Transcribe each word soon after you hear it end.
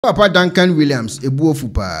Papa Duncan Williams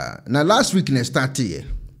ebuofupa na last week na start here.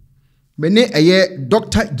 Bene eye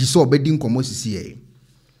Dr Gyesaw bedi nkomo sisi here.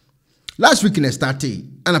 Last week na start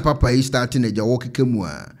ana papa he starting na jawo kekemu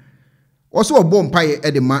a. Oso obo mpaye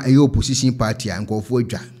e de ma eye opposition party a nkofo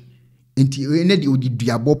adwa. Enti ene de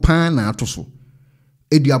odiduabo pan na atoso.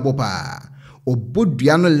 Eduabo pa.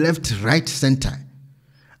 Obodua no left right center.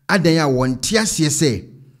 Adan ya wonte asese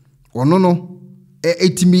ono no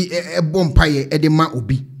etimi bompaye e de ma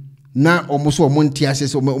obi. Na omoso omonti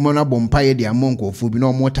asese omona bompaye de amonkofo bi na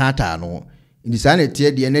omotata no. Ndi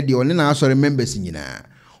sanete de ne de one na asore members nyina.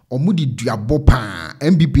 Omudi duabo pa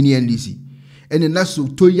NPP NDC. Ene na so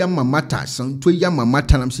toya mamata san toya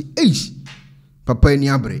mamata nam se papa ni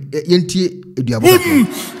abre yentie eduabo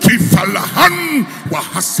kifalahan wa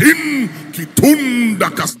hasin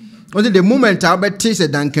kitunda kas. The moment I bet say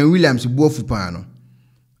Duncan Williams buofu pa no.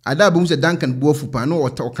 Ada bum say Duncan buofu pa no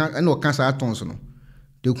o kasa atonso no.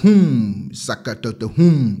 The sakata the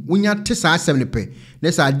wonya te saa asem ne pe.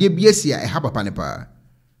 Na sa ade bi asia e ha papa ne pa.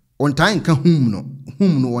 On time ka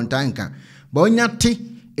no on time ka. Ba wonya te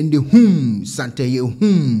in the sante ye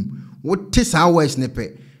what te saa wes ne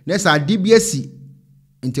pe. Na sa ade bi asi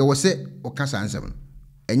nti wo se o kasa ansem no.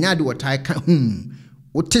 Enya de wo tai ka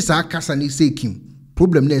what te saa kasa ne se kim.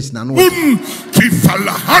 Problem is na no.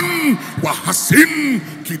 Kifalahan wa hasin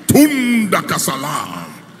kitunda kasala.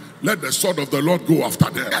 Let the sword of the Lord go after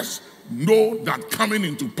them. Yes. Know that coming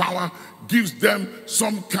into power gives them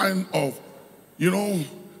some kind of,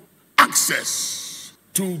 access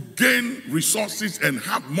to gain resources and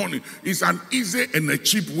have money. It's an easy and a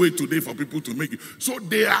cheap way today for people to make it. So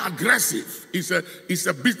they are aggressive. It's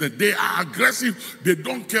a business. They are aggressive. They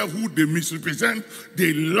don't care who they misrepresent.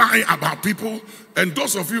 They lie about people. And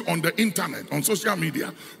those of you on the internet, on social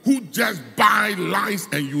media, who just buy lies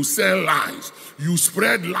and you sell lies. You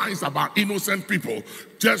spread lies about innocent people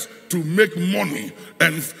just to make money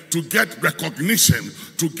and to get recognition,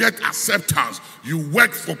 to get acceptance. You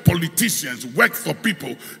work for politicians, work for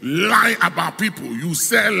people, lie about people. You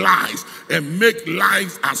sell lies and make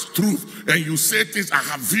lies as truth. And you say things, I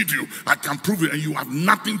have video, I can prove it, and you have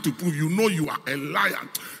nothing to prove. You know you are a liar.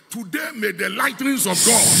 Today may the lightnings of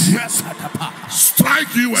God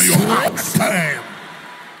strike you and your house.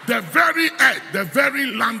 The very earth, the very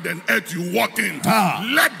land and earth you walk in,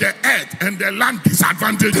 let the earth and the land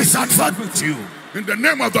disadvantage you. In the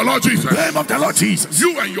name of the Lord Jesus. In the name of the Lord Jesus.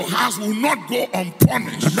 You and your house will not go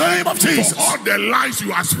unpunished. In the name of Jesus. For all the lies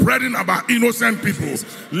you are spreading about innocent people,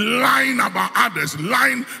 lying about others,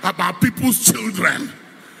 lying about people's children,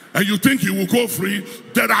 and you think you will go free,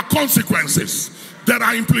 there are consequences. There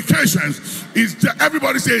are implications.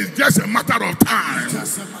 Everybody says it's just a matter of time.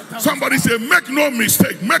 Somebody say, make no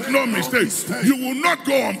mistake. Make no mistake. You will not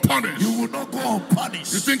go unpunished. You will not go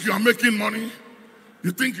unpunished. You think you are making money?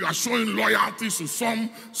 You think you are showing loyalty to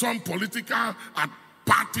some political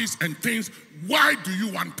parties and things? Why do you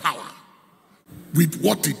want power? With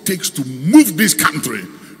what it takes to move this country.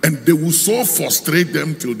 And they will so frustrate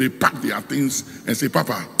them till they pack their things and say,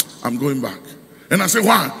 Papa, I'm going back. And I say,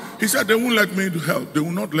 why? He said, they won't let me do help. They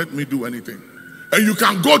will not let me do anything. And you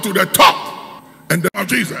can go to the top in the name of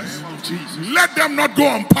Jesus. Let them not go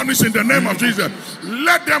unpunished in the name of Jesus.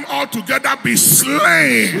 Let them all together be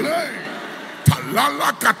slain.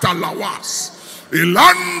 Talala katalawas.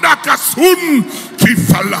 Ilanda kasun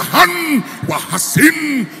kifalahan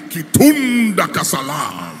wahasin kitunda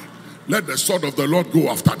kasala. Let the sword of the Lord go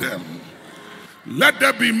after them. Let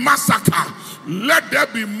there be massacre. Let there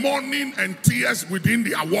be mourning and tears within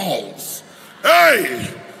their walls. Hey,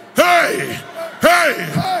 hey, hey.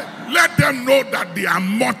 Let them know that they are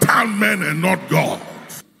mortal men and not God.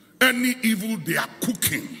 Any evil they are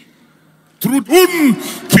cooking. Through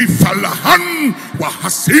kifalahan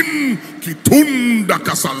wahasin kitunda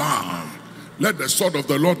kasala. Let the sword of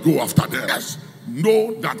the Lord go after them. Yes.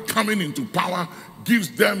 Know that coming into power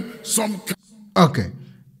gives them some. Okay.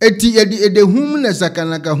 Eti ede hum na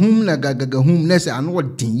sakanaka hum na gagaga hum na se anu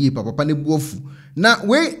dinyi papa ne buofu na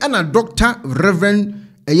we ana Dr Reverend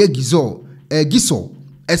Gyesaw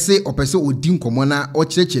ese opese odi nkomo na o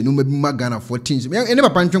chereche no mabi magana 14 ene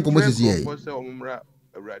papa ntwe nkomo sisi ye ko se omumra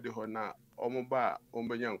awrade ho na omoba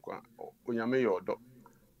ombanya nkwa onyame yodo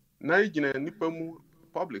na igina nipa mu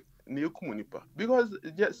public na ekumu nipa because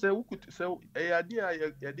say wukutu say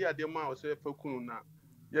ade ma o say fakunu na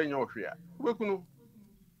yenya ohwea wekunu.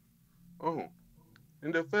 Oh,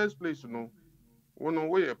 in the first place,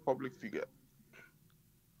 we're a public figure.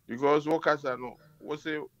 Because workers are no, what's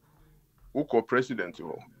a president to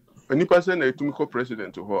her. Any person a to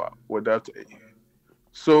president to her without a.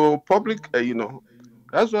 So public,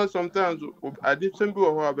 That's why sometimes I did some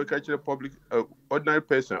people who have a catch a public ordinary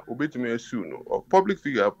person obey to me soon or public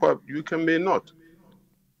figure you can may not.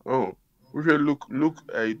 Oh, we should look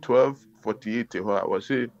at 12:48 where I was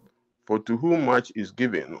say, for to whom much is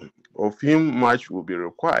given, of him much will be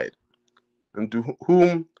required, and to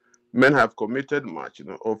whom men have committed much,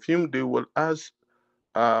 of him they will ask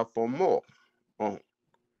for more. Oh,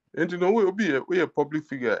 and we'll be a public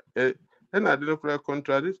figure. And I didn't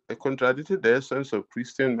contradicted the essence of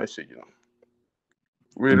Christian message.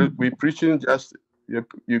 We preaching justice. We're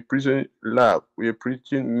preaching love. We're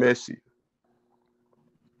preaching mercy.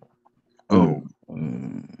 Oh,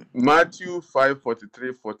 Matthew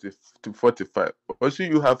 5:43-45. Also,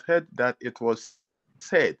 you have heard that it was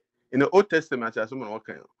said in the Old Testament, as someone Old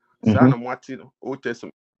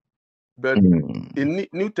Testament, but in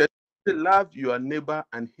New Testament, love your neighbor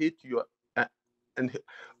and hate your and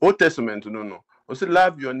Old Testament, no. Also,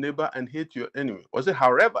 love your neighbor and hate your enemy. Also,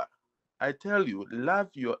 however, I tell you, love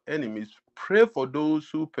your enemies, pray for those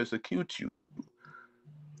who persecute you,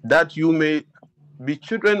 that you may be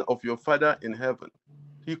children of your Father in heaven.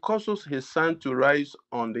 He causes his sun to rise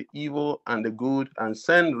on the evil and the good, and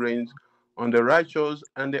send rains on the righteous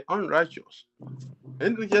and the unrighteous.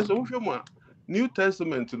 And we just New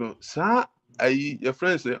Testament, your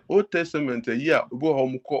friends say Old Testament, you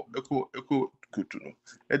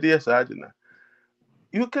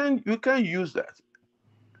can use that.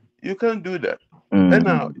 You can do that. And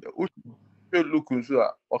now look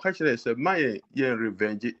say my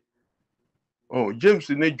revenge. Oh, James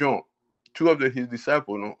and John, two of his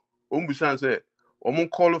disciples, say,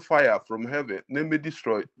 call fire from heaven, then may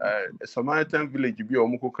destroy a Samaritan village, be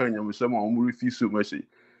refuse to mercy.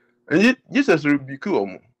 And Jesus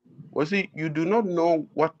rebuked was he, you do not know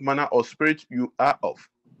what manner of spirit you are of.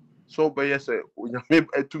 So by say, for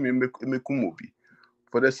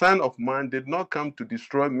the Son of Man did not come to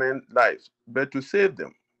destroy men's lives, but to save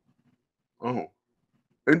them. And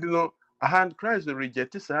a hand Christ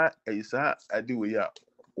rejected sa isa adiwe ya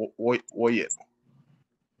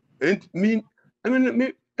and me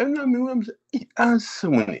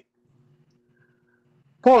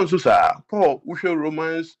Paul Paul we show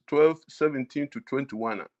Romans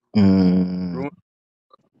 12:17-21. Romans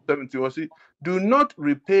 17 was it, do not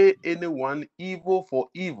repay anyone evil for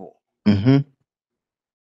evil.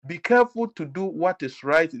 Be careful to do what is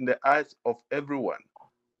right in the eyes of everyone.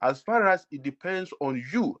 As far as it depends on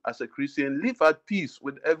you as a Christian, live at peace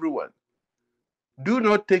with everyone. Do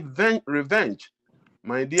not take revenge,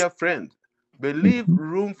 my dear friend, but leave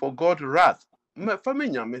room for God's wrath. You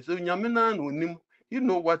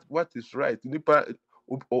know what is right.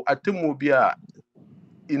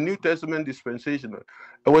 In New Testament dispensation,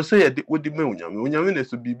 I was saying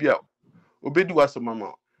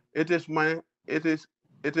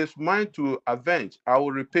it is mine to avenge. I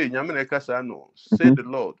will repay. Say the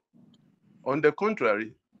Lord. On the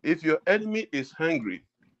contrary, if your enemy is hungry,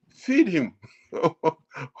 feed him.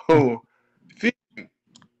 Feed him.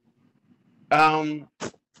 And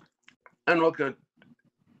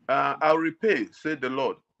I'll repay, said the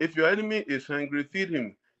Lord. If your enemy is hungry, feed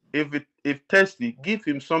him. If thirsty, give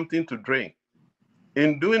him something to drink.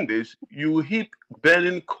 In doing this, you will heap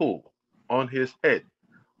burning coal on his head.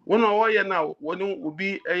 When I now, when will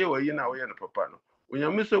be a way now, papa. When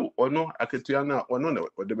you miss or no, Akatiana or no,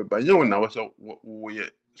 or the Bayon now was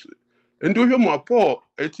and do him more poor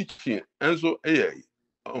a teaching, and so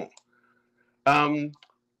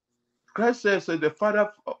Christ says that the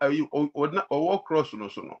Father or walk cross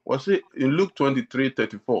was it in Luke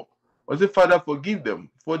 23:34. Was it, Father, forgive them,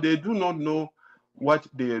 for they do not know what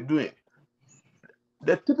they are doing.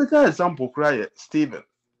 The typical example, cry Stephen,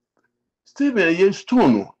 yes,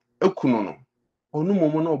 stone, ekunono, or no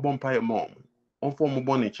moment or bumpire mom, or form of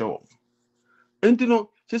bonnet show. And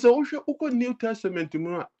she said, New Testament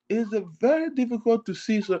is very difficult to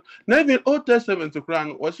see. So, now even Old Testament to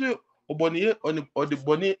crown was it or the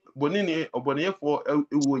bonini or bonnier for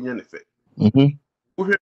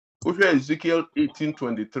Ezekiel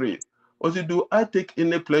 18:23. Was it, do I take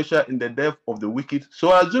any pleasure in the death of the wicked?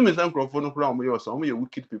 So I assume it's uncrophone or some of your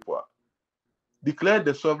wicked people. Declared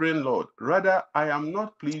the sovereign Lord. Rather, I am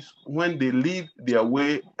not pleased when they leave their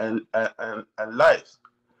way and lives.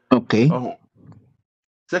 Okay. 2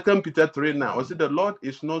 Peter 3:9. Was it, the Lord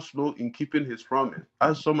is not slow in keeping his promise,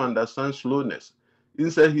 as some understand slowness.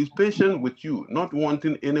 Instead, he's patient with you, not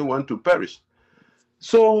wanting anyone to perish.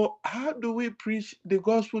 So how do we preach the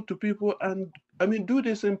gospel to people and do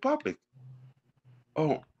this in public?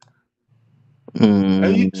 Psalm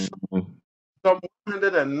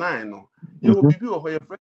 109. You will be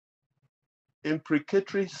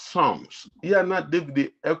imprecatory psalms. Yeah, not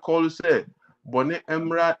David the call say, bone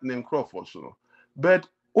emra nencrophos no. But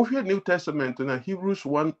of your New Testament and Hebrews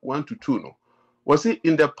 1:1-2 no. Was it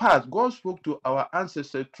in the past God spoke to our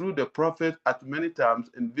ancestors through the prophet at many times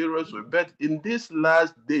in various ways, but in these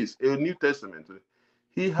last days, in New Testament,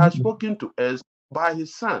 he has spoken to us by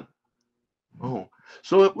his son. Oh,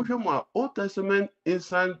 so if we have Old Testament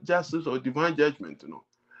instant justice or divine judgment,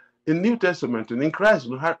 in New Testament and in Christ,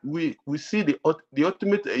 we see the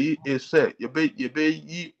ultimate is say you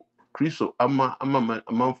be Christo ama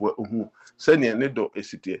for sending nedo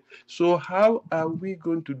esite. So how are we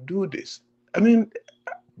going to do this? I mean,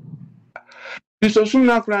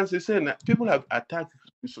 Christosum Francis saying that people have attacked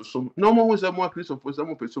Christosum. No one was a more Christo for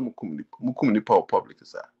some person mukumi power public,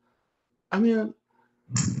 sir. I mean,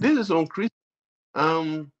 this is on Christ.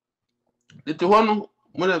 The one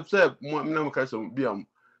when I've said more Namaka be yen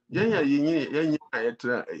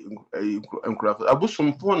encraft.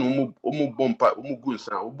 Abusum phone bompa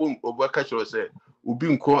umugunsa obaka say ubi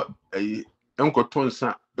nko enko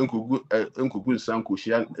tonsa enkugunsa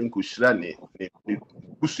nkushira ne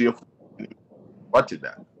busuye. What is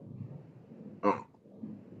that?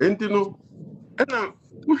 And you know,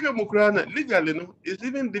 legally, no, it's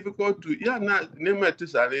even difficult to name it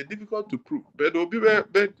difficult to prove. But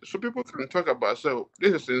so people can talk about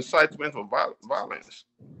this is incitement of violence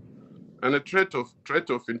and a threat of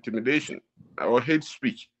intimidation or hate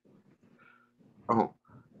speech. I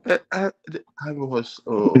was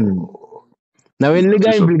now in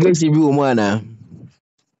legal implication be woman.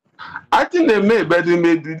 I think they may, but it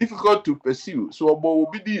may be difficult to pursue. So will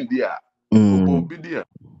be there.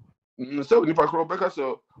 So if I call back,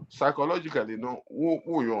 so psychologically,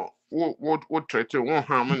 what threat won't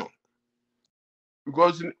harm no.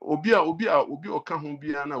 Because Obia Okahum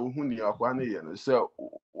be an Uhuni Aquani, so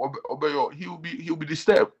he'll be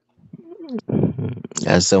disturbed.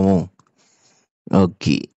 As someone.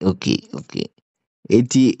 Okay.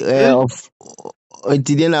 Eti of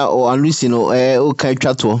Tidena or Alusino okay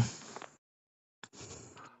chato.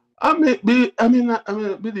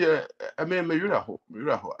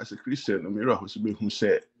 Miraho as a Christian, Miraho who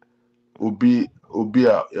said, Obi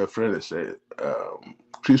a friend said,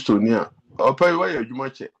 Christonia, I'll pay why you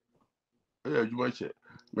much it.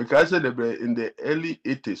 Because in the early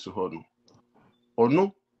 80s, or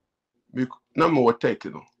no, number what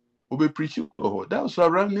taken. Obi preaching, that was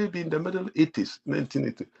around maybe in the middle 80s,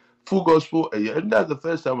 1980. Full gospel, and that's the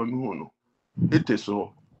first time I'm going. It is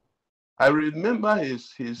so. I remember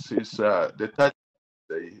his the title.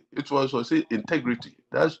 It was integrity.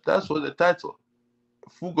 That's what the title.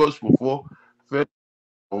 Full gospel for first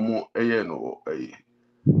I'm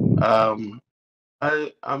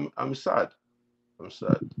sad. I'm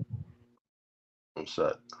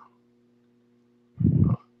sad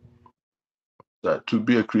that to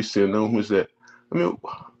be a Christian now who's there. I mean,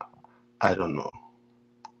 I don't know.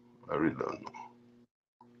 I really don't know.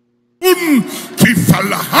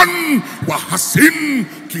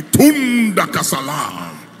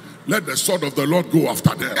 Let the sword of the Lord go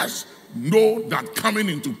after them. Yes. Know that coming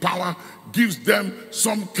into power gives them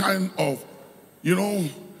some kind of,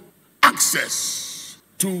 access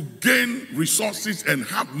to gain resources and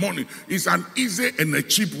have money. It's an easy and a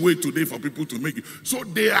cheap way today for people to make it. So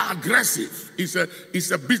they are aggressive. It's a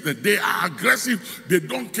business. They are aggressive. They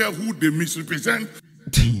don't care who they misrepresent.